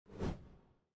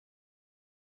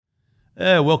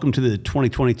Welcome to the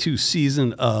 2022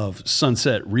 season of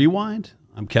Sunset Rewind.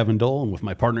 I'm Kevin Dole, and with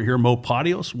my partner here, Mo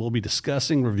Padios, we'll be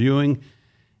discussing, reviewing,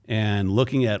 and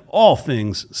looking at all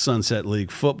things Sunset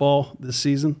League football this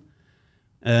season.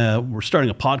 We're starting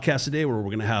a podcast today where we're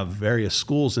going to have various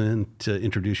schools in to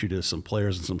introduce you to some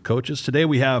players and some coaches. Today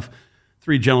we have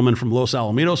three gentlemen from Los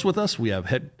Alamitos with us. We have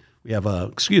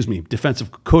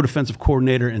co-defensive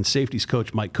coordinator and safeties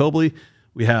coach Mike Cobleigh.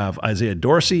 We have Isaiah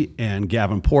Dorsey and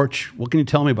Gavin Porch. What can you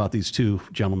tell me about these two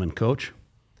gentlemen, Coach?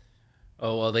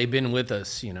 Oh, well, they've been with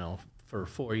us, for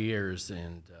 4 years,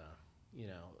 and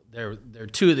they're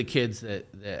two of the kids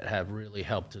that have really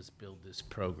helped us build this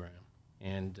program,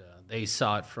 and they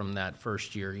saw it from that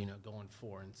first year, going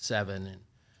 4-7,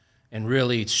 and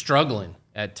really struggling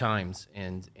at times,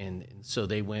 and so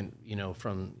they went,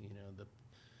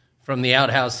 from the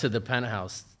outhouse to the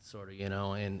penthouse, sort of,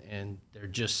 and they're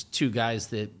just two guys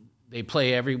that they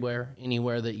play everywhere,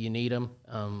 anywhere that you need them,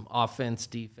 offense,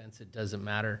 defense, it doesn't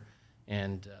matter,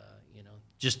 and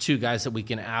just two guys that we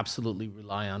can absolutely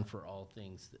rely on for all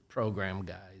things, program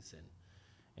guys,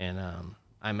 and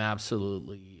I'm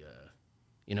absolutely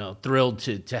thrilled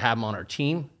to have them on our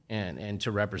team and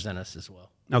to represent us as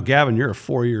well. Now, Gavin, you're a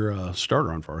 4-year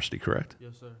starter on varsity, correct?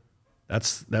 Yes, sir.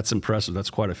 That's impressive. That's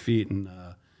quite a feat, and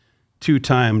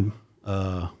two-time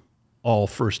all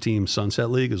first-team Sunset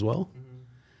League as well. Mm-hmm.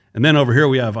 And then over here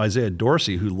we have Isaiah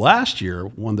Dorsey, who last year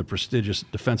won the prestigious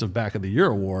Defensive Back of the Year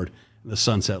award in the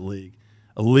Sunset League,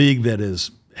 a league that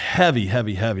is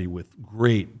heavy with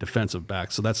great defensive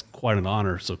backs. So that's quite an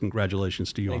honor. So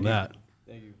congratulations to you on that.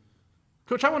 Thank you.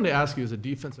 Coach, I wanted to ask you as a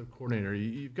defensive coordinator,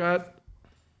 you've got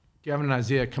Gavin and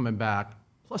Isaiah coming back,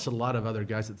 plus a lot of other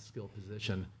guys at the skill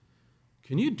position.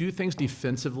 Can you do things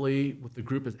defensively with the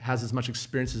group that has as much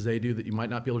experience as they do that you might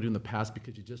not be able to do in the past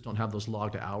because you just don't have those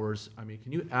logged hours? I mean,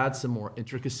 can you add some more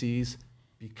intricacies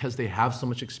because they have so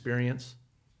much experience?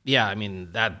 Yeah, I mean,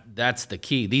 that's the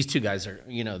key. These two guys are,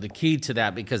 the key to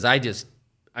that, because it's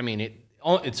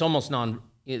almost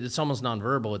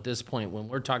nonverbal at this point when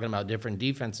we're talking about different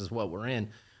defenses, what we're in.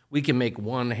 We can make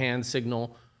one hand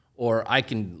signal, or I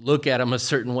can look at them a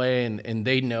certain way and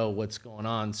they know what's going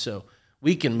on. So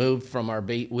we can move from our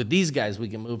base with these guys. We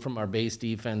can move from our base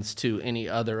defense to any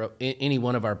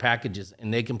one of our packages,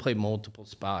 and they can play multiple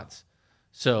spots.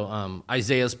 So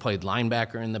Isaiah's played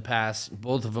linebacker in the past.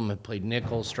 Both of them have played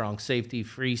nickel, strong safety,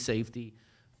 free safety,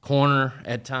 corner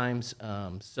at times.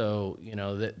 So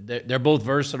they're both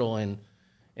versatile, and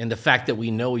the fact that we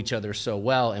know each other so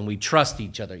well and we trust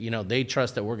each other. They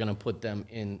trust that we're going to put them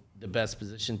in the best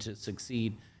position to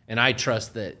succeed, and I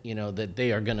trust that that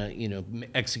they are going to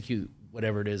execute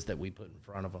whatever it is that we put in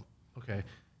front of them. Okay.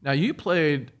 Now, you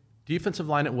played defensive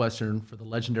line at Western for the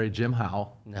legendary Jim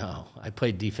Howe. No, I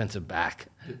played defensive back.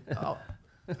 Oh,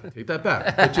 I take that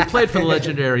back. But you played for the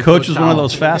legendary Coach is one of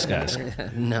those fast guys.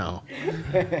 No.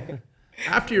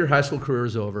 After your high school career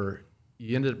is over,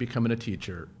 you ended up becoming a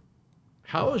teacher.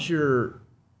 How has your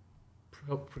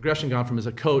progression gone from as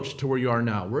a coach to where you are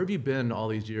now? Where have you been all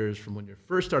these years from when you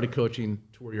first started coaching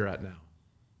to where you're at now?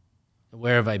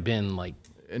 Where have I been, like?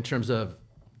 In terms of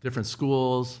different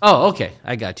schools? Oh, okay.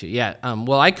 I got you. Yeah.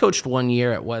 Well, I coached 1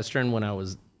 year at Western when I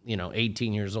was,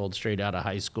 18 years old, straight out of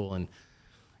high school. And,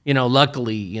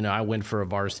 luckily, I went for a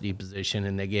varsity position,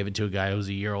 and they gave it to a guy who was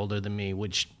a year older than me,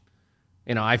 which,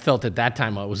 I felt at that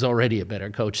time I was already a better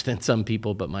coach than some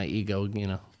people, but my ego, you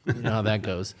know how that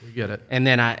goes. We get it. And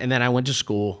then I went to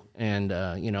school, and,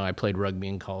 I played rugby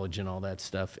in college and all that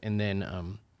stuff. And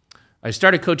then I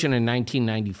started coaching in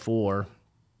 1994.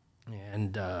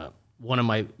 And one of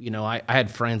my, I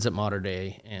had friends at Mater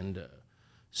Dei, and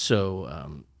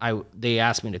so they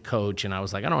asked me to coach, and I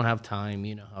was like, I don't have time,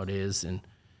 you know how it is. And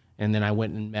then I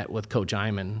went and met with Coach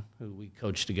Iman, who we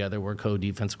coached together. We're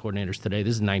co-defensive coordinators today.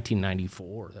 This is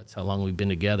 1994. That's how long we've been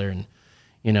together. And,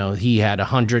 he had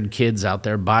 100 kids out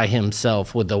there by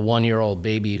himself with a 1-year-old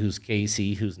baby who's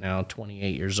Casey, who's now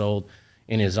 28 years old,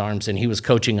 in his arms, and he was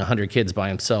coaching 100 kids by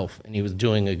himself, and he was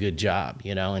doing a good job,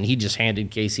 and he just handed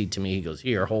Casey to me. He goes,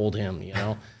 "Here, hold him,"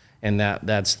 and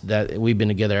that's we've been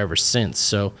together ever since.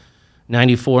 So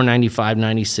 94, 95,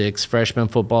 96, freshman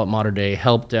football at Mater Dei,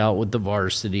 helped out with the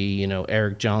varsity.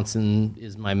 Eric Johnson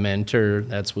is my mentor.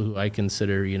 That's who I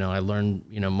consider, I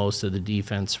learned, most of the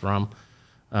defense from.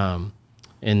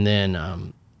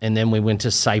 And then we went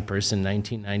to Cyprus in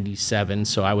 1997.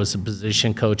 So I was a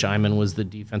position coach. Iman was the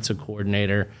defensive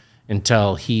coordinator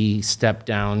until he stepped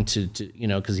down to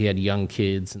because he had young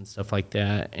kids and stuff like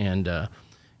that. And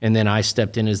then I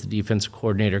stepped in as the defensive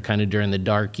coordinator kind of during the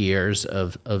dark years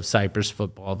of Cyprus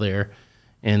football there.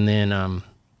 And then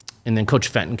then Coach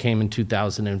Fenton came in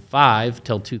 2005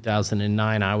 till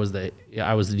 2009. I was the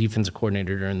defensive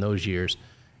coordinator during those years,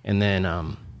 and then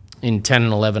in 10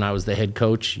 and 11 I was the head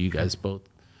coach. You guys both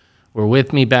were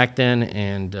with me back then,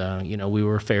 and we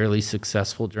were fairly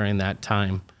successful during that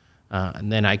time.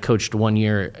 And then I coached 1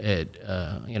 year at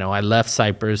I left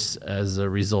Cypress as a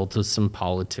result of some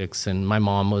politics, and my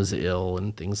mom was ill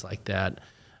and things like that.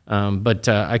 But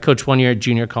I coached 1 year at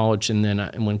junior college, and then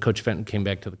when Coach Fenton came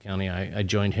back to the county, I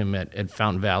joined him at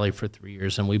Fountain Valley for 3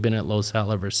 years, and we've been at Los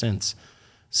Al ever since.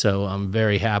 So I'm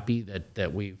very happy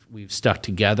that we've stuck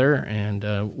together, and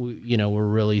we're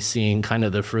really seeing kind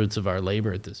of the fruits of our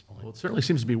labor at this point. Well, it certainly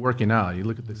seems to be working out. You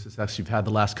look at the success you've had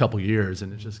the last couple of years,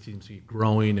 and it just seems to be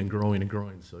growing and growing and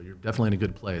growing. So you're definitely in a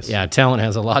good place. Yeah, talent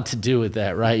has a lot to do with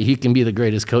that, right? You can be the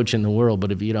greatest coach in the world,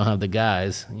 but if you don't have the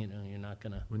guys, you're not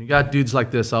gonna. When you got dudes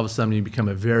like this, all of a sudden you become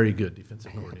a very good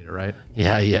defensive coordinator, right?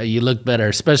 Yeah, you look better,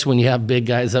 especially when you have big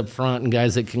guys up front and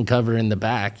guys that can cover in the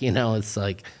back. It's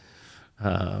like.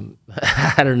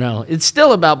 I don't know. It's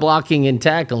still about blocking and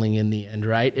tackling in the end,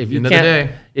 right? If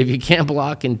you can't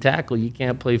block and tackle, you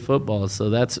can't play football. So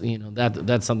that's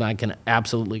that's something I can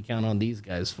absolutely count on these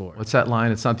guys for. What's that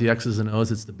line? It's not the X's and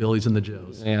O's, it's the Billies and the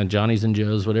Joes. Yeah, Johnnies and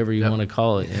Joes, whatever you want to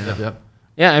call it. Yeah. Yep.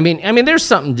 Yeah, I mean, there's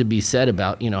something to be said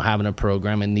about having a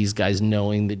program and these guys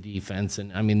knowing the defense,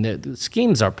 and I mean the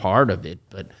schemes are part of it,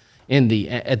 but at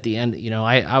the end,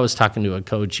 I was talking to a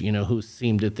coach, who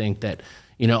seemed to think that.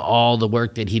 All the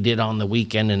work that he did on the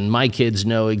weekend, and my kids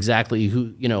know exactly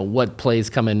who, what plays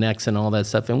coming next and all that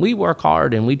stuff. And we work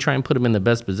hard and we try and put them in the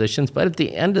best positions. But at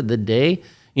the end of the day,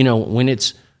 when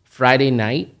it's Friday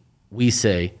night, we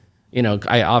say,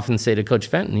 I often say to Coach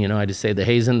Fenton, I just say the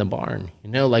hay's in the barn.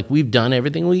 Like we've done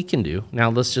everything we can do. Now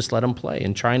let's just let them play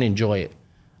and try and enjoy it.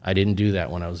 I didn't do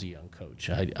that when I was a young coach.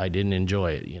 I didn't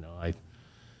enjoy it.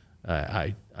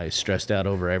 I stressed out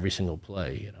over every single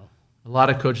play. A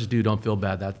lot of coaches don't feel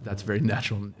bad. That's very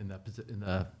natural in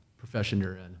the profession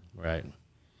you're in. Right.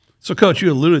 So, Coach,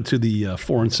 you alluded to the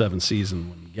 4-7 season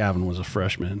when Gavin was a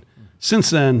freshman.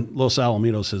 Since then, Los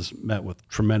Alamitos has met with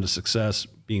tremendous success,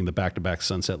 being the back-to-back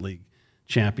Sunset League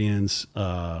champions,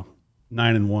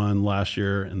 9-1 last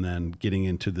year, and then getting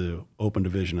into the open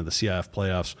division of the CIF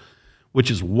playoffs,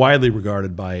 which is widely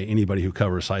regarded by anybody who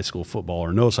covers high school football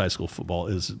or knows high school football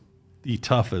is the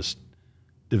toughest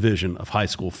division of high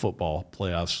school football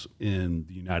playoffs in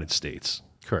the United States.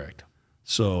 Correct.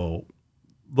 So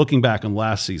looking back on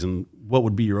last season, what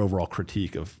would be your overall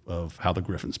critique of how the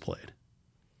Griffins played?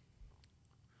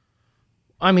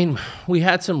 I mean, we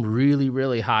had some really,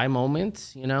 really high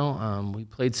moments, we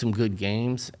played some good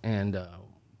games, and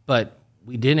but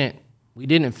we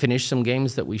didn't finish some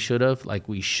games that we should have. Like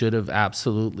we should have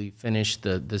absolutely finished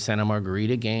the Santa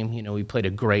Margarita game. We played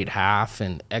a great half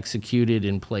and executed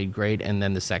and played great, and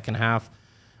then the second half,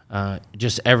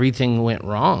 just everything went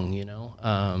wrong.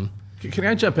 Can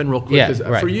I jump in real quick? Yeah,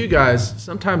 right. For you guys,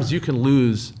 sometimes you can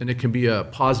lose, and it can be a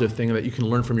positive thing that you can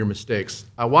learn from your mistakes.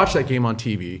 I watched that game on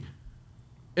TV,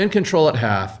 in control at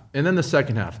half, and then the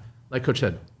second half, like Coach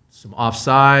said, some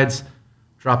offsides,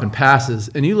 dropping passes,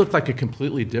 and you looked like a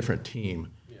completely different team.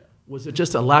 Yeah. Was it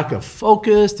just a lack of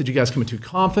focus? Did you guys come in too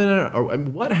confident? Or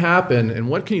what happened, and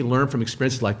what can you learn from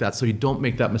experiences like that so you don't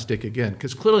make that mistake again?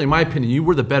 Because clearly, in my opinion, you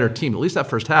were the better team, at least that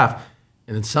first half,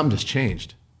 and then something just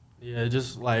changed. Yeah,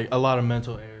 just like a lot of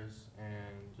mental errors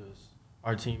and just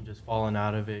our team just falling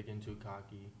out of it, getting too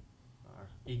cocky. Our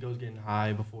egos getting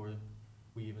high before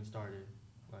we even started.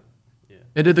 Yeah.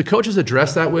 And did the coaches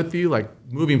address that with you, like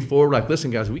moving forward? Like,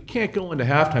 listen, guys, we can't go into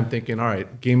halftime thinking, all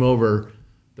right, game over.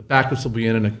 The backups will be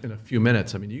in a few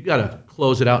minutes. I mean, you got to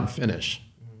close it out and finish.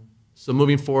 Mm-hmm. So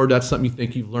moving forward, that's something you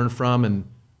think you've learned from and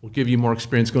will give you more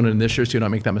experience going into this year so you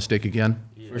don't make that mistake again?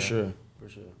 Yeah. For sure.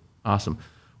 Awesome.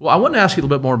 Well, I want to ask you a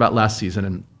little bit more about last season.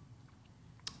 And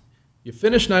you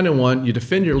finished 9-1. You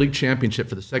defend your league championship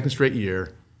for the second straight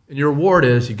year. And your reward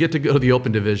is you get to go to the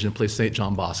open division and play St.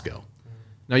 John Bosco.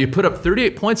 Now, you put up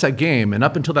 38 points that game, and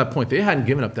up until that point, they hadn't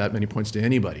given up that many points to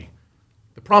anybody.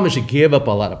 The problem is you gave up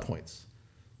a lot of points.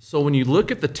 So when you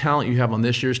look at the talent you have on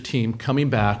this year's team coming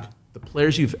back, the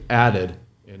players you've added,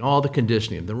 and all the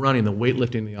conditioning, the running, the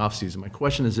weightlifting in the offseason, my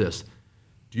question is this.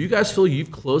 Do you guys feel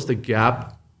you've closed the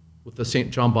gap with the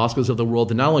St. John Boscos of the world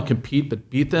to not only compete but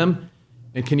beat them?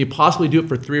 And can you possibly do it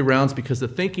for 3 rounds? Because the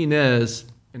thinking is,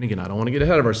 and again, I don't want to get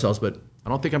ahead of ourselves, but I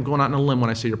don't think I'm going out on a limb when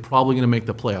I say you're probably going to make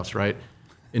the playoffs, right?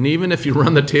 And even if you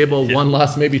run the table 1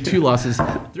 loss, maybe 2 losses,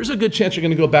 there's a good chance you're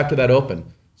going to go back to that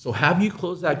open. So have you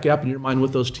closed that gap in your mind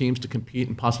with those teams to compete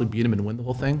and possibly beat them and win the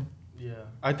whole thing? Yeah,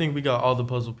 I think we got all the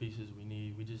puzzle pieces we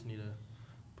need. We just need to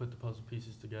put the puzzle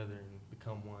pieces together and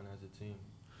become one as a team.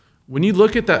 When you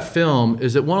look at that film,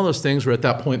 is it one of those things where at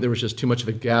that point there was just too much of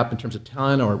a gap in terms of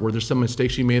talent, or were there some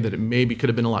mistakes you made that it maybe could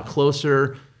have been a lot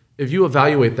closer? If you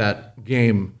evaluate that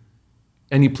game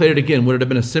and you played it again, would it have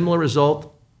been a similar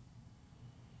result?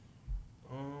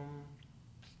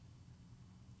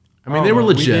 I mean, they were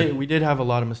legit. We did have a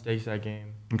lot of mistakes that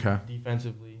game. Okay.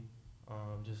 Defensively,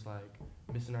 just like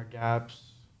missing our gaps,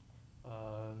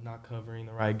 not covering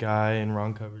the right guy in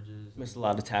wrong coverages. Missed a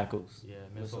lot of tackles. Yeah,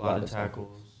 missed a lot of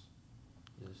tackles.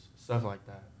 Just stuff like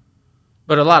that.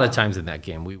 But a lot of times in that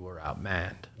game, we were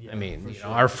outmanned. Yeah, I mean, for sure.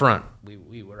 our front,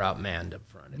 we were outmanned up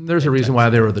front. There's a reason why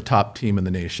they were the top team in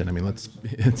the nation. I mean,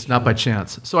 it's not by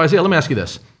chance. So, Isaiah, let me ask you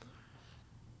this.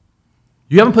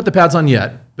 You haven't put the pads on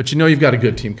yet, but you know you've got a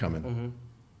good team coming. Mm-hmm.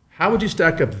 How would you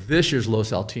stack up this year's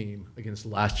Los Al team against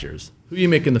last year's? Who are you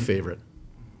making the favorite?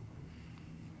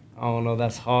 I don't know.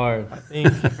 That's hard. I think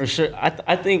For sure.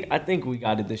 I think we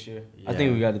got it this year. I think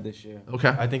Yeah. we got it this year. Okay.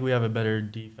 I think we have a better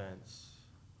defense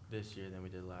this year than we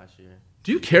did last year.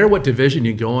 Do you care what division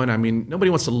you go in? I mean, nobody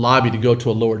wants to lobby to go to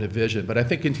a lower division, but I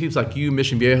think in teams like you,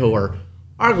 Mission Viejo, are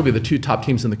arguably the two top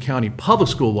teams in the county, public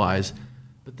school-wise.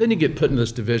 But then you get put in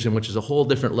this division, which is a whole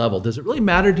different level. Does it really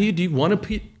matter to you? Do you want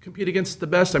to compete against the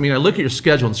best? I mean, I look at your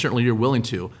schedule, and certainly you're willing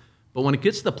to. But when it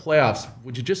gets to the playoffs,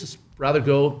 would you just rather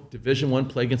go Division I,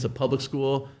 play against a public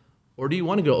school, or do you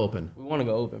want to go open? We want to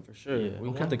go open for sure. Yeah. We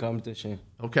Okay. want the competition.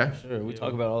 Okay. For sure. We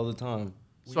talk about it all the time.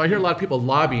 So I hear a lot of people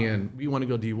lobbying, we want to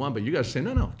go D1, but you guys say,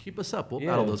 no, keep us up. We'll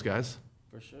battle Yeah. those guys.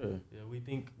 For sure. Yeah, we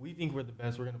think we're the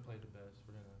best. We're gonna play the best.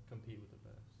 We're gonna compete with the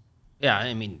best. Yeah,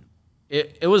 I mean,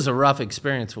 it was a rough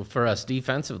experience for us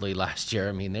defensively last year.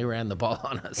 I mean, they ran the ball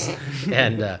on us,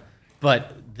 and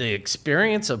but the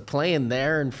experience of playing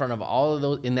there in front of all of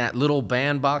those, in that little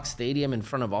bandbox stadium, in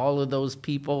front of all of those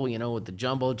people, you know, with the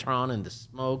jumbotron and the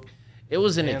smoke, it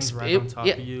was an Fans right on top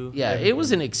of you, it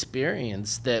was an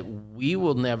experience that we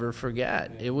will never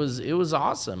forget. It was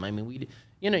awesome. I mean,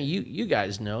 you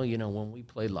guys know, when we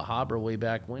played La Habra way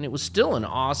back when, it was still an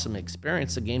awesome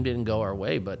experience. The game didn't go our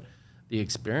way, but the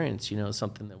experience, is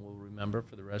something that we'll remember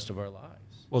for the rest of our lives.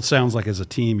 Well, it sounds like as a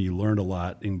team you learned a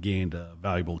lot and gained a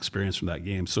valuable experience from that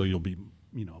game. So you'll be,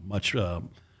 much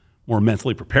more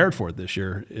mentally prepared for it this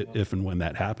year if and when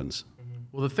that happens.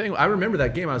 Well, the thing, I remember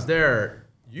that game. I was there.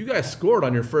 You guys scored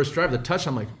on your first drive, the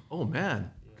touchdown. I'm like, oh,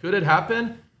 man, could it happen?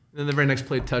 And then the very next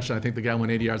play, touchdown. I think the guy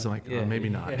went 80 yards. I'm like, oh, maybe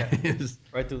not. Yeah.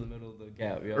 Right through the middle of the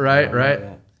gap. Yeah. Right.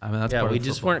 Yeah. I mean, that's Yeah, part we of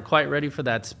just football. weren't quite ready for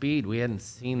that speed. We hadn't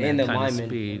seen And that the kind of linemen,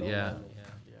 speed. the Yeah. linemen.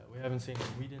 Yeah,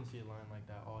 we didn't see a line like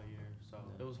that all year, so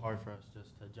it was hard for us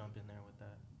just to jump in there with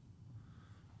that.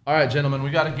 All right, gentlemen, we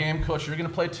got a game. Coach, you're going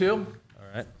to play too? All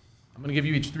right. I'm going to give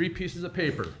you each 3 pieces of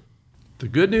paper. The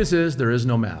good news is there is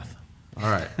no math.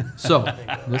 All right. So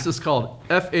this is called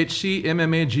FHC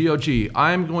MMA GOG.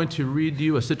 I'm going to read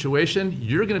you a situation.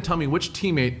 You're going to tell me which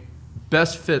teammate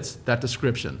best fits that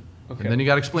description. Okay. And then you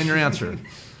got to explain your answer.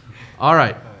 All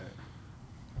right.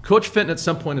 Coach Fenton at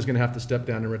some point is going to have to step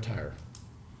down and retire.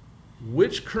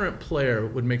 Which current player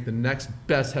would make the next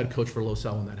best head coach for Los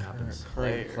Al when that happens?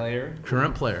 Current player.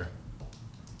 Current player.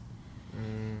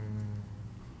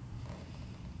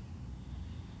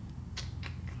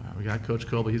 All right, we got Coach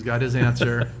Cobleigh. He's got his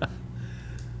answer.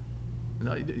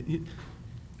 No,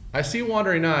 I see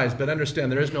wandering eyes, but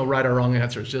understand there is no right or wrong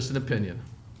answer. It's just an opinion.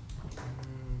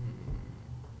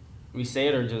 We say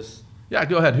it or just. Yeah,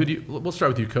 go ahead. We'll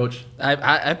start with you, Coach.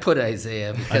 I put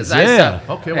Isaiah because Isaiah.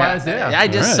 Okay, why Isaiah? I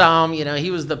just All right. saw him.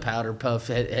 He was the powder puff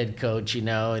head coach.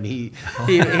 And he was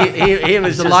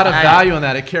There's a lot of value in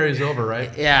that. It carries over, right?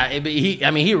 Yeah, but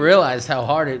he realized how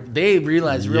hard it. They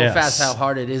realized real Yes. fast how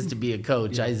hard it is to be a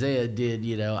coach. Isaiah did.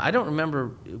 I don't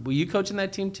remember. Were you coaching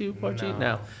that team too, Porchy?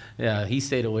 No. Yeah, he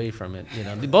stayed away from it.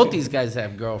 Both these guys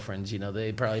have girlfriends.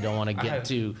 They probably don't want to get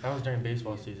too. That was during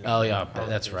baseball season. Oh yeah, I was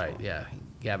that's in right. baseball. Yeah,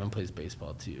 Gavin plays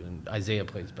baseball too, and Isaiah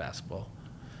plays basketball.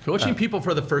 Coaching people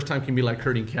for the first time can be like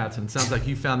herding cats, and it sounds like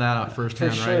you found that out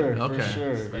firsthand, For sure. right? Okay. For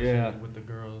sure. Especially Yeah. with the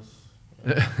girls.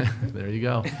 There you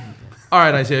go. All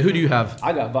right, Isaiah, who do you have?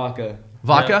 I got Vaca.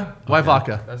 Vaca? Why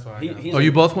Vaca? That's why I got He's Oh,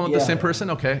 you both went with the yeah. same person?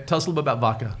 Okay. Tell us a little bit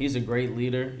about Vaca. He's a great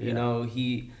leader.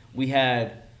 We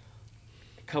had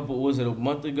a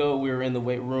month ago, we were in the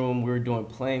weight room, we were doing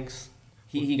planks.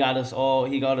 He got us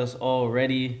all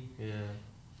ready.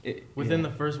 Yeah. Within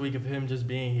the first week of him just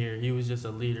being here, he was just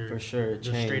a leader. For sure, it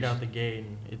Just straight changed. out the gate.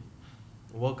 And it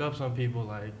woke up some people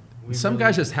like. Some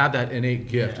guys just have that innate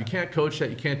gift. Yeah. You can't coach that.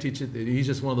 You can't teach it. He's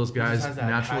just one of those he just guys has that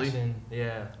naturally. passion.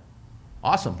 Yeah.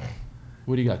 Awesome.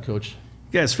 What do you got, Coach?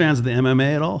 You guys fans of the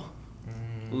MMA at all?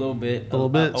 A little bit. A little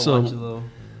bit, I'll so- watch a little.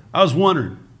 I was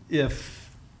wondering if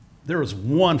there was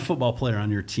one football player on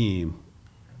your team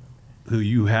who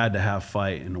you had to have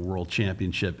fight in a world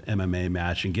championship MMA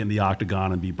match and get in the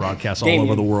octagon and be broadcast all Damien.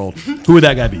 over the world, who would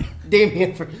that guy be?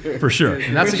 Damien for sure. For sure.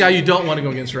 And that's the guy you don't want to go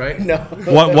against, right? No.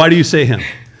 Why do you say him?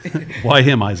 Why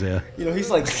him, Isaiah? You know, he's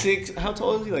like 6. How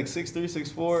tall is he? Like 6'3",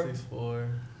 6'4"? 6'4".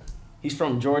 He's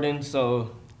from Jordan,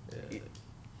 so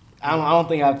I don't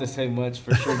think I have to say much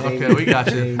for sure. Okay, we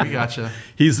got you. We got you.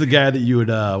 He's the guy that you would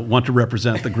want to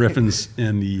represent the Griffins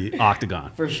in the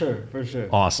octagon. For sure, for sure.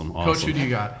 Awesome. Coach, who do you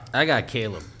got? I got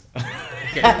Caleb.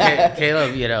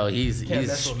 Caleb, you know, he's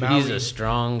Maui. a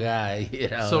strong guy. You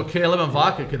know. So Caleb and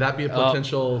Vodka, could that be a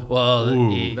potential? Well,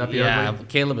 Ooh. That'd be yeah, ugly?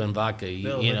 Caleb and Vodka.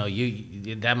 You know,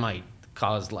 that might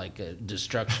cause like a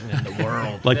destruction in the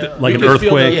world. Like You an can feel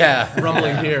earthquake. the Yeah.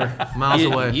 rumbling here, miles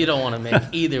away. You don't want to make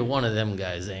either one of them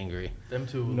guys angry. Them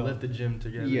two left the gym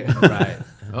together. Yeah. Right.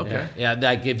 Okay. Yeah,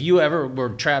 like if you ever were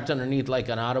trapped underneath like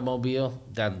an automobile,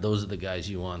 those are the guys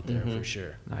you want there for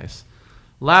sure. Nice.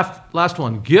 Last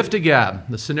one. Gift to Gab.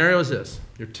 The scenario is this: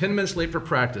 you're 10 minutes late for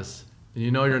practice, and you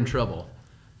know you're in trouble.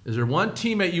 Is there one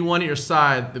teammate you want at your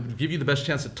side that would give you the best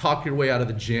chance to talk your way out of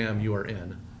the jam you are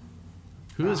in?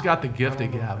 Who has got the gift to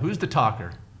Gab? Who's the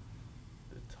talker?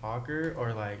 The talker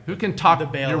or like Who can talk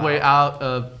the your way out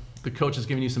of the coach is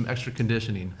giving you some extra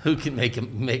conditioning? Who can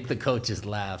make the coaches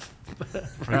laugh?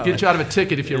 Or get you out of a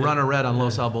ticket if you run a red on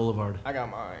Los Al Boulevard. I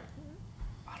got mine.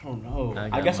 I don't know. I I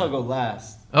got guess I'll mine. go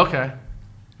last. Okay.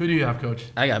 Who do you have, Coach?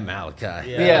 I got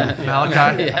Malachi. Yeah.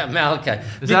 Malachi? Yeah, Malachi.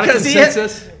 Is that a Because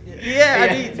consensus?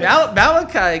 I mean,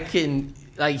 Malachi can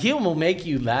he will make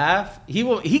you laugh.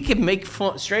 He can make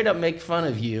fun, straight up make fun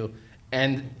of you,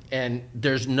 and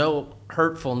there's no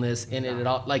hurtfulness in it at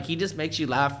all. Like he just makes you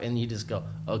laugh, and you just go,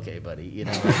 okay, buddy, you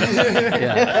know,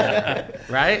 yeah.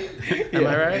 Right? Am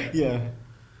I right? Yeah.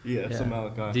 Yeah, so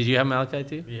Malachi. Did you have Malachi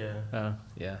too? Yeah. Oh,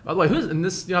 yeah. By the way, you don't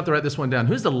have to write this one down.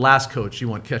 Who's the last coach you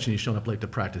want catching you showing up late to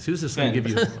practice? Who's this going to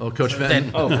Fenn. give you? Oh, Coach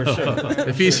Fenn. Oh, for sure.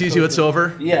 If he sees you, it's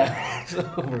over. Yeah. It's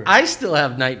over. I still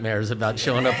have nightmares about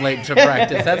showing up late to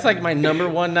practice. That's like my number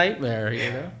one nightmare,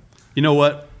 you know? You know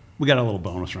what? We got a little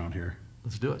bonus round here.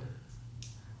 Let's do it.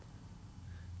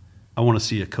 I want to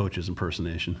see a coach's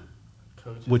impersonation.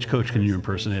 Coach Which coach can you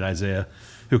impersonate, Isaiah?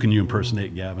 Who can you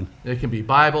impersonate, Gavin? It can be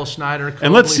Bible, Schneider,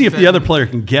 And let's see if the Fenn. other player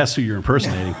can guess who you're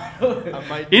impersonating. I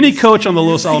might do Any coach on the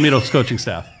Los Alamitos coaching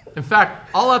staff. In fact,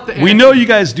 I'll up the We ante. know you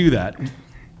guys do that.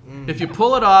 If you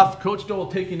pull it off, Coach Joe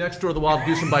will take you next door to the wall to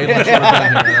do some body lunch when we're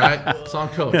done here, all right? It's on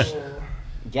Coach.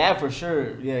 Yeah, for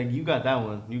sure. Yeah, you got that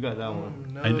one. You got that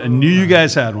one. No. I knew you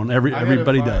guys had one. I gotta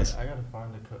Everybody find- does. I gotta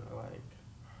find a coach. Like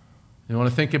You want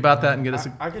to think about that and get us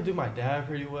a... I could do my dad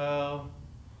pretty well.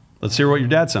 Let's hear what your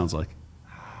dad sounds like.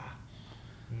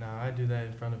 Nah, I do that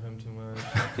in front of him too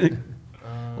much.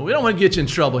 Well, we don't want to get you in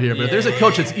trouble here, but if there's a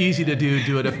coach that's easy to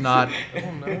do it. If not,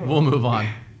 we'll move on.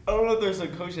 I don't know if there's a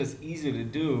coach that's easy to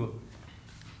do.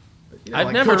 You know,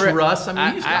 like Coach Russ, I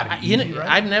mean, he's got it easy, right?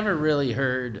 I've never really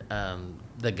heard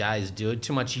the guys do it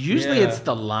too much. Usually Yeah. it's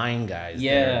the line guys. that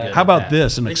Yeah. are good How at about that.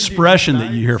 this? An They can do expression that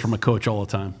you nice. hear from a coach all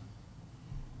the time.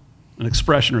 An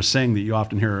expression or saying that you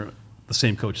often hear the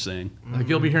same coach saying. Like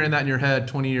you'll be hearing that in your head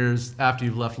 20 years after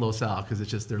you've left Los Al because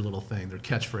it's just their little thing, their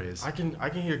catchphrase. I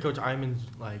can hear Coach Iman's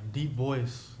like deep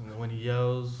voice when he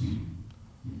yells.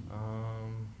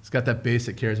 It's got that bass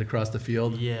that carries across the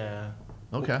field. Yeah.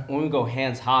 Okay. When we go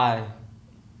hands high,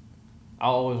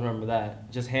 I'll always remember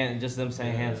that. Just them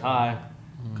saying hands high.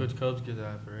 Coach Cobes gets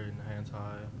that for hitting the hands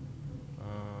high.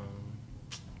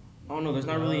 I don't know. There's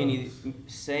not really any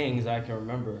sayings I can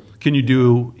remember. Can you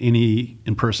do any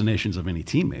impersonations of any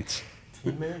teammates?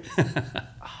 Teammates?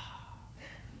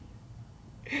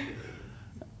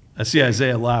 I see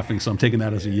Isaiah laughing, so I'm taking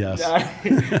that as a yes.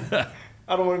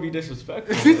 I don't want to be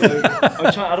disrespectful.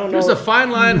 Like, I don't know. There's a fine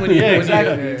line when you, Yeah, when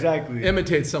exactly, you exactly.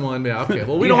 imitate someone. Yeah, okay. Well,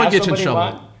 Do we you don't want to have get you in somebody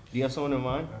trouble. mind? Do you have someone in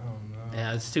mind? I don't know.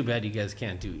 Yeah, it's too bad you guys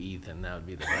can't do Ethan. That would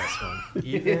be the best one.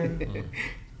 Ethan?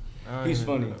 I don't He's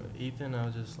even funny. know. Ethan,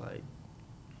 I'll just like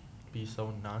be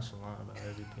so nonchalant about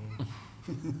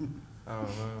everything. I don't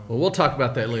know. Well, we'll talk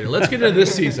about that later. Let's get into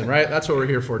this season, right? That's what we're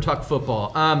here for. Talk football.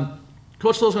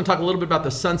 Coach Lowell's going to talk a little bit about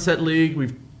the Sunset League.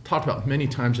 We've talked about many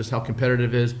times just how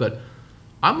competitive it is, but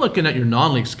I'm looking at your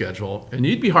non-league schedule, and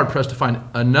you'd be hard-pressed to find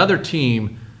another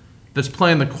team that's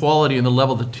playing the quality and the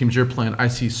level of the teams you're playing. I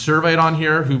see Surveyed on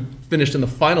here, who finished in the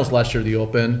finals last year of the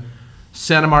Open.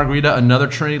 Santa Margarita, another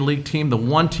Trinity League team, the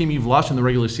one team you've lost in the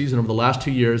regular season over the last 2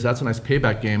 years. That's a nice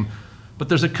payback game. But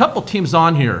there's a couple teams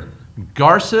on here.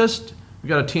 Garcist, we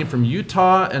got a team from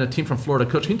Utah and a team from Florida.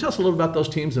 Coach, can you tell us a little about those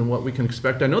teams and what we can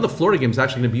expect? I know the Florida game is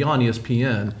actually going to be on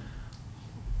ESPN.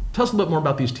 Tell us a little bit more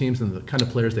about these teams and the kind of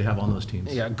players they have on those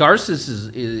teams. Yeah, Garces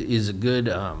is a good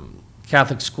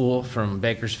Catholic school from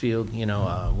Bakersfield. You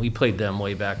know, we played them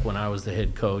way back when I was the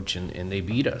head coach, and they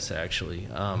beat us actually.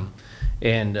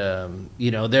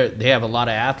 You know, they have a lot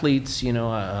of athletes. You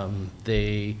know,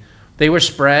 they were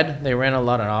spread. They ran a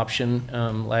lot of option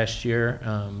last year,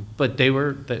 but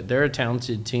they're a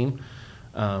talented team.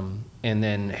 And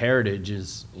then Heritage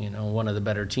is, you know, one of the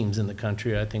better teams in the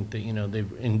country. I think that, you know,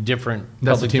 they've in different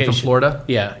That's the team from Florida?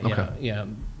 Yeah, Okay. yeah.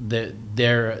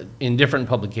 They're in different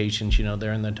publications, you know,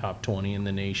 they're in the top 20 in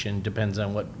the nation. Depends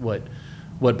on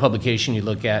what publication you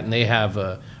look at. And they have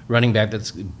a running back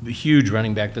that's a huge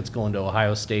running back that's going to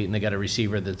Ohio State, and they got a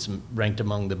receiver that's ranked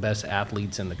among the best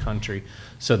athletes in the country.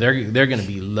 So they're going to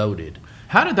be loaded.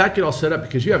 How did that get all set up?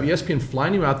 Because you have ESPN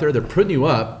flying you out there, they're putting you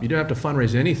up, you don't have to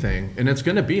fundraise anything, and it's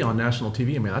going to be on national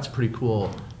TV. I mean, that's a pretty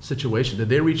cool situation. Did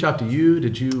they reach out to you?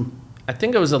 Did you? I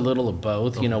think it was a little of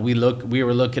both. Okay. You know, we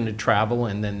were looking to travel,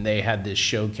 and then they had this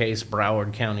showcase,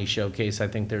 Broward County showcase. I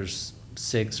think there's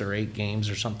 6 or 8 games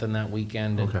or something that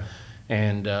weekend. Okay.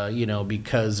 And you know,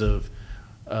 because of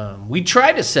we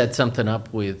tried to set something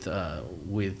up with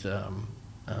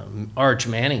Arch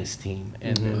Manning's team,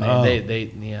 and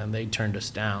they turned us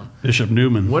down. Bishop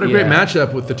Newman. What a great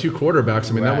matchup with the 2 quarterbacks.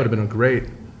 I mean, that would have been a great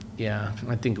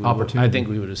I think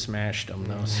we would have smashed them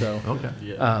though. So okay.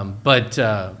 Yeah.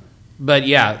 But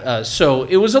yeah, so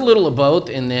it was a little of both,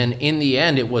 and then in the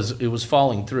end, it was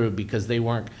falling through because they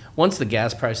weren't. Once the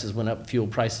gas prices went up, fuel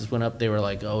prices went up, they were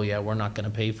like, oh yeah, we're not going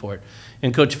to pay for it.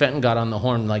 And Coach Fenton got on the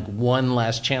horn like one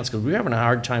last chance because we were having a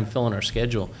hard time filling our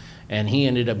schedule. And he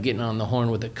ended up getting on the horn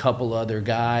with a couple other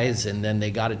guys, and then they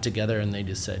got it together, and they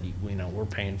just said, you know, we're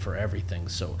paying for everything.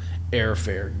 So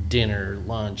airfare, dinner,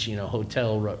 lunch, you know,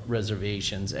 hotel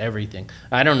reservations, everything.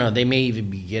 I don't know. They may even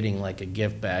be getting like a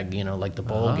gift bag, you know, like the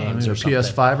bowl games or something.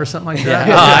 PS5 or something like that?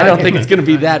 Yeah. I don't think it's going to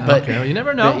be that, but okay, well, you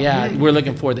never know. Yeah, we're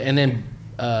looking forward to it. And then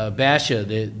Basha,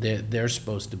 they're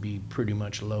supposed to be pretty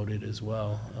much loaded as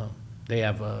well. They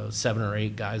have 7 or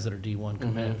 8 guys that are D1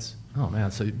 commits. Oh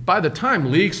man! So by the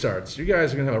time league starts, you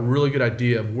guys are gonna have a really good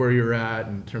idea of where you're at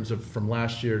in terms of from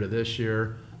last year to this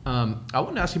year. I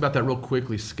want to ask you about that real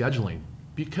quickly. Scheduling,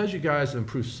 because you guys have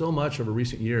improved so much over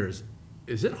recent years.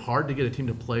 Is it hard to get a team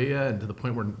to play you, and to the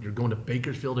point where you're going to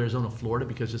Bakersfield, Arizona, Florida,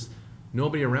 because just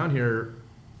nobody around here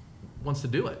wants to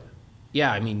do it?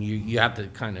 Yeah, I mean, you have to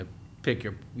kind of pick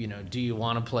your, you know, do you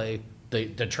want to play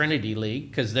the Trinity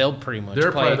League, because they'll pretty much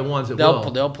they're play, probably the ones that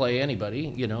they'll play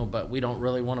anybody, you know, but we don't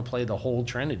really want to play the whole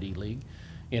Trinity League,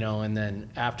 you know. And then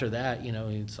after that, you know,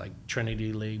 it's like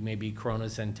Trinity League, maybe Corona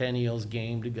Centennial's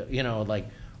game to go, you know, like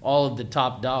all of the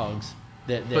top dogs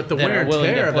that but the that wear are and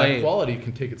willing tear to of play. that quality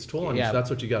can take its toll on you, so that's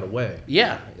what you got to weigh.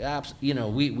 Yeah, you know,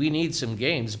 we need some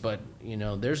games, but you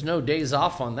know, there's no days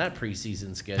off on that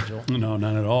preseason schedule. No,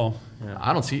 not at all. Yeah.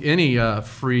 I don't see any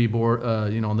free board.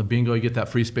 You know, on the bingo, you get that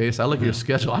free space. I look at your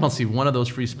schedule. I don't see one of those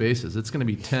free spaces. It's going to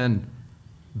be 10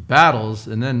 battles,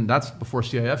 and then that's before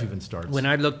CIF even starts. When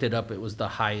I looked it up, it was the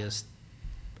highest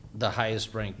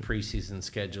ranked preseason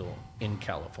schedule in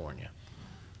California.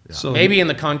 Yeah. So maybe in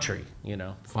the country, you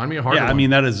know. Find me a harder one. I mean,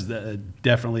 that is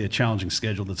definitely a challenging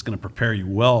schedule that's going to prepare you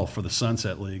well for the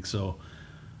Sunset League. So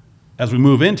as we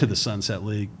move into the Sunset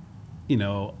League, you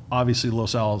know, obviously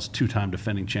Los Al's 2-time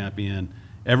defending champion.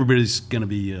 Everybody's going to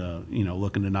be, you know,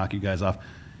 looking to knock you guys off.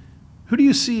 Who do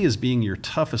you see as being your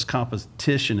toughest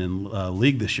competition in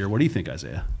league this year? What do you think,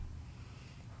 Isaiah?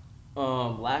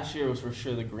 Last year was for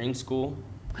sure the Green School.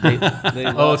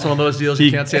 It's one of those deals you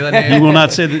can't say that name. You will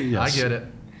not say that. Yes. I get it.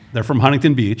 They're from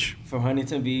Huntington Beach. From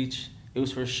Huntington Beach. It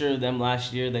was for sure them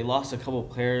last year. They lost a couple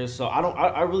players, so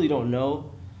I really don't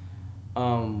know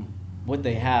what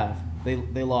they have. They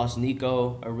lost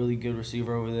Nico, a really good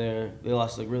receiver over there. They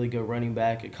lost a really good running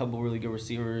back, a couple really good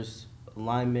receivers,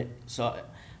 alignment. So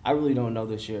I really don't know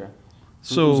this year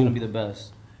who's going to be the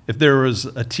best. If there was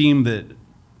a team that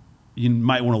you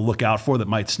might want to look out for that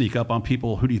might sneak up on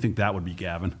people, who do you think that would be,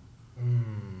 Gavin?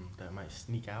 That might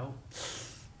sneak out.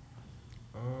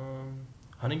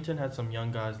 Huntington had some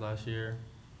young guys last year.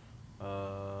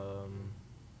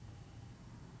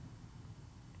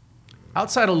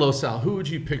 Outside of Los Al, who would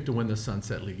you pick to win the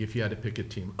Sunset League if you had to pick a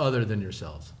team other than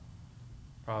yourselves?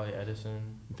 Probably Edison.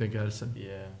 You think Edison?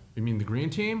 Yeah. You mean the green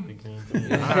team? The green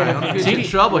team. All right, I'm going to get you in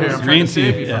trouble here. I'm trying to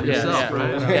save you from yourself,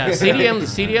 right? Yeah,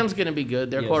 CDM's going to be good.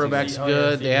 Their quarterback's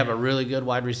good. CDM. They have a really good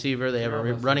wide receiver. They have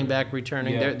a running back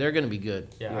returning. Yeah. They're going to be good.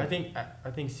 Yeah, I think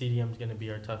CDM's going to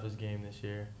be our toughest game this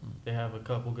year. They have a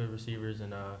couple good receivers,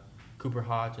 and Cooper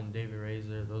Hodge and David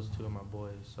Razor. Those 2 are my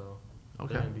boys, so they're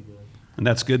going to be good. And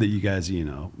that's good that you guys, you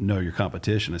know your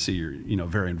competition. I see you're,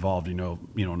 very involved. You know,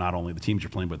 not only the teams you're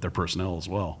playing, but their personnel as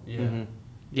well. Yeah. Mm-hmm.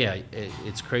 Yeah,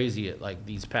 it's crazy at like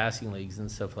these passing leagues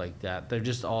and stuff like that. They're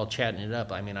just all chatting it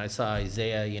up. I mean, I saw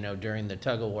Isaiah, during the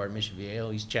tug of war at Mission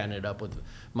Viejo, he's chatting it up with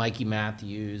Mikey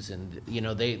Matthews, and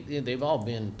they've all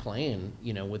been playing,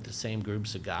 with the same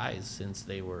groups of guys since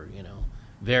they were,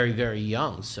 very, very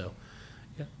young. So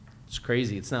yeah, it's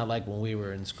crazy. It's not like when we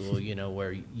were in school,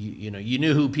 where you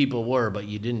knew who people were, but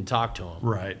you didn't talk to them,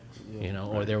 Right.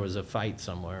 Or there was a fight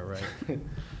somewhere, right?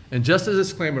 And just as a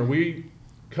disclaimer, we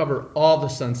cover all the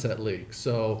Sunset League.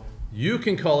 So you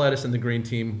can call Edison the green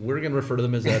team. We're going to refer to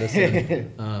them as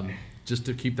Edison. Just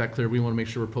to keep that clear, we want to make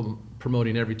sure we're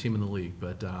promoting every team in the league.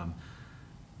 But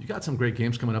you got some great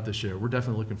games coming up this year. We're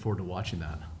definitely looking forward to watching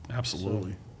that.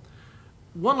 Absolutely.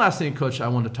 One last thing, Coach, I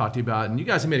wanted to talk to you about, and you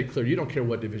guys have made it clear you don't care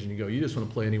what division you go. You just want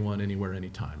to play anyone, anywhere,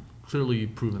 anytime. Clearly,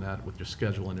 you've proven that with your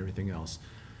schedule and everything else.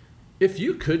 If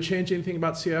you could change anything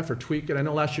about CIF or tweak it, I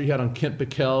know last year you had on Kent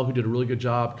Bickel, who did a really good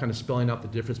job kind of spelling out the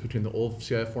difference between the old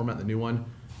CIF format and the new one.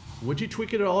 Would you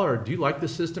tweak it at all, or do you like the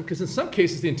system? Because in some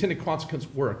cases, the intended consequence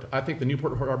worked. I think the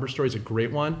Newport Harbor story is a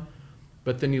great one,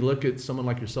 but then you look at someone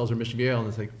like yourselves or Mission Viejo, and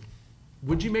it's like,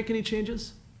 would you make any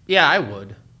changes? Yeah, I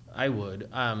would.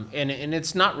 And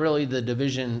it's not really the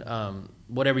division,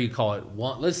 whatever you call it.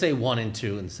 Let's say 1 and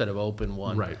 2 instead of open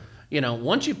 1. Right.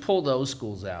 Once you pull those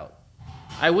schools out,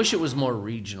 I wish it was more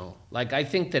regional. Like, I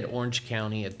think that Orange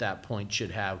County at that point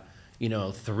should have,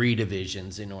 3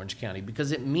 divisions in Orange County,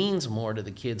 because it means more to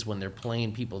the kids when they're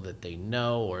playing people that they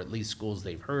know, or at least schools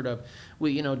they've heard of.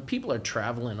 People are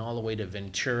traveling all the way to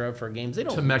Ventura for games. They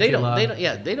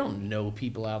don't know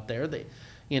people out there.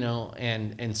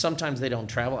 And sometimes they don't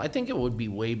travel. I think it would be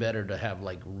way better to have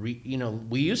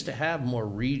we used to have more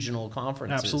regional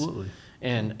conferences. Absolutely.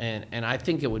 And I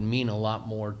think it would mean a lot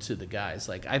more to the guys.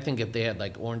 Like, I think if they had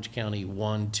like Orange County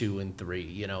 1, 2, and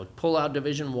 3, pull out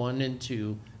Division 1 and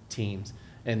 2 teams,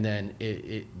 and then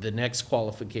the next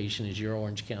qualification is your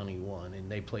Orange County 1, and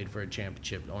they played for a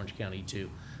championship, Orange County 2.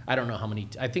 I don't know how many.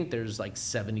 I think there's like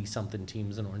 70-something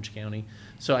teams in Orange County.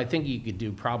 So I think you could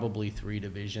do probably 3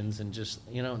 divisions and just,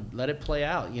 let it play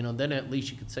out. Then at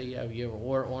least you could say, yeah, you're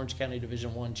Orange County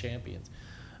Division 1 champions.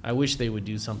 I wish they would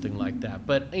do something like that.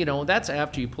 But, that's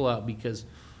after you pull out, because,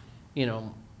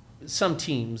 some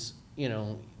teams,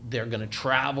 they're going to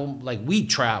travel. Like, we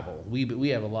travel. We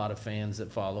have a lot of fans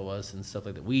that follow us and stuff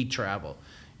like that. We travel.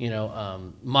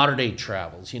 Modern Day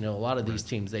travels. A lot of these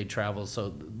teams, they travel.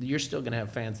 So you're still going to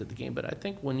have fans at the game. But I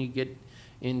think when you get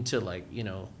into, like,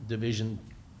 Division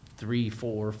 3,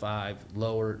 4, 5,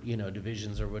 lower,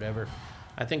 divisions or whatever,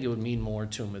 I think it would mean more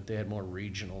to them if they had more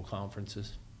regional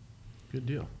conferences. Good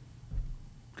deal.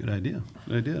 Good idea.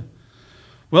 Good idea.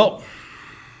 Well,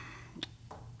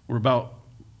 we're about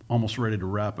almost ready to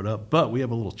wrap it up, but we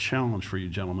have a little challenge for you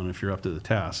gentlemen if you're up to the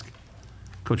task.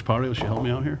 Coach Porch, you help me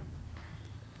out here?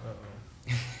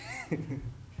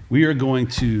 We are going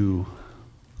to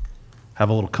have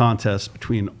a little contest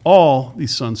between all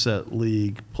these Sunset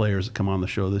League players that come on the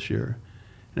show this year,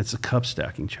 and it's a cup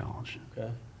stacking challenge.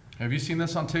 Okay. Have you seen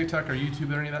this on TikTok or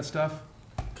YouTube or any of that stuff?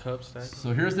 Cup stack.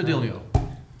 So here's the dealio.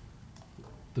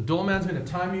 The Dole Man's going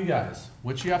to time you guys.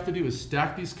 What you have to do is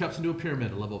stack these cups into a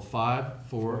pyramid at level 5,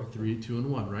 4, 3, 2,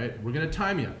 and 1, right? We're going to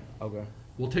time you. Okay.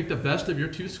 We'll take the best of your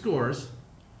 2 scores,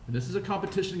 and this is a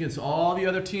competition against all the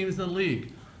other teams in the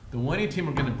league. The winning team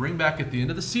we're going to bring back at the end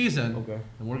of the season, okay,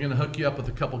 and we're going to hook you up with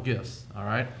a couple gifts, all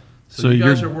right? So you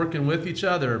guys are working with each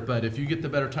other, but if you get the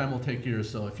better time, we'll take yours.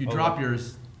 So if you drop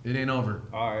yours, it ain't over.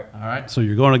 All right. All right? So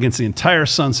you're going against the entire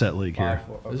Sunset League here. 5,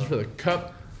 4, okay. This is for the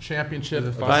Cup Championship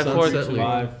of 5, 4, Sunset 3, League.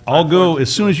 5. I'll go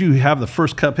as soon as you have the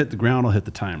first cup hit the ground. I'll hit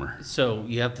the timer. So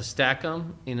you have to stack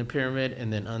them in a pyramid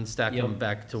and then unstack Yep. them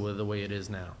back to the way it is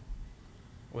now.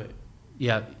 Wait.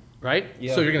 Yeah, right?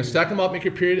 Yeah. So you're going to stack them up, make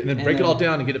your period, and then break it all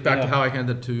down and get it back to Yeah. how I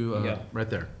handed it to Yeah. right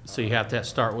there. So you have to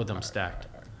start with them stacked.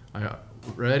 All right.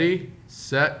 Ready,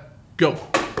 set, go. All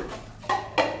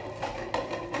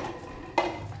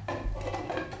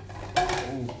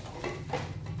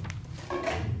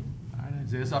right,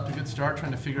 Isaiah's off to a good start,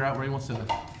 trying to figure out where he wants to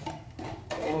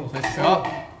place this up.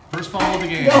 First fumble of the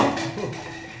game. All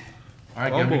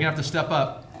right, Gavin, you're going to have to step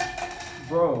up.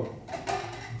 Bro.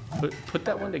 Put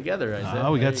that one together, Isaiah.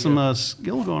 We got some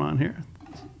skill going on here.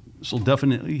 This will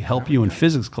definitely help you in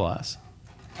physics class.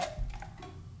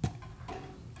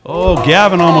 Oh,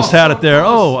 Gavin almost had it there.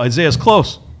 Oh, Isaiah's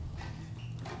close.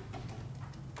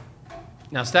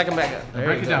 Now stack them back up. There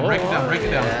Break you it go. down, break it down, break it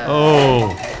down. Yeah.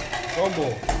 Oh,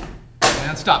 Fumble.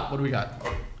 And stop. What do we got?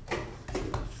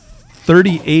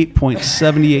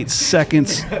 38.78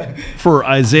 seconds for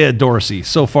Isaiah Dorsey.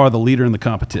 So far, the leader in the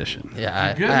competition.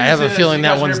 Yeah, Good I have a news is feeling you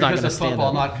that guys are one's here not because going to of stand football,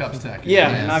 up. not cup stacking.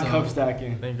 Yeah, not so cup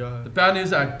stacking. Thank God. The bad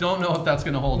news, I don't know if that's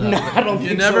going to hold up. No, I don't You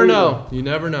think never so know. You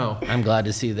never know. I'm glad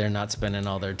to see they're not spending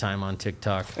all their time on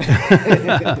TikTok.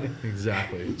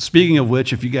 Exactly. Speaking of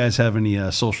which, if you guys have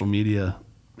any social media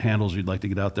handles you'd like to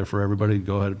get out there for everybody,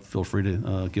 go ahead. Feel free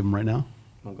to give them right now.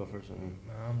 I'll go first. Nah,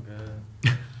 I'm good.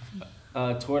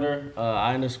 Twitter,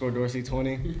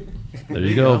 I_Dorsey20. There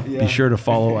you go. Yeah. Be sure to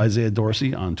follow Isaiah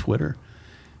Dorsey on Twitter.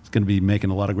 He's going to be making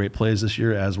a lot of great plays this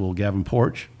year, as will Gavin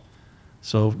Porch.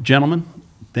 So, gentlemen,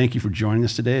 thank you for joining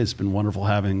us today. It's been wonderful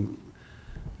having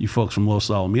you folks from Los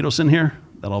Alamitos in here.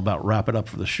 That'll about wrap it up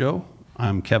for the show.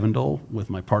 I'm Kevin Dole with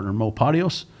my partner Mo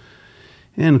Padios.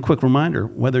 And a quick reminder,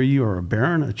 whether you are a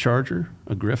Baron, a Charger,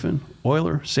 a Griffin,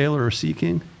 Oiler, Sailor, or Sea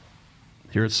King,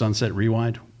 here at Sunset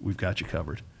Rewind, we've got you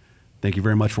covered. Thank you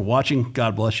very much for watching.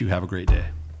 God bless you. Have a great day.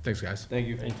 Thanks, guys. Thank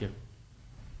you. Thank you.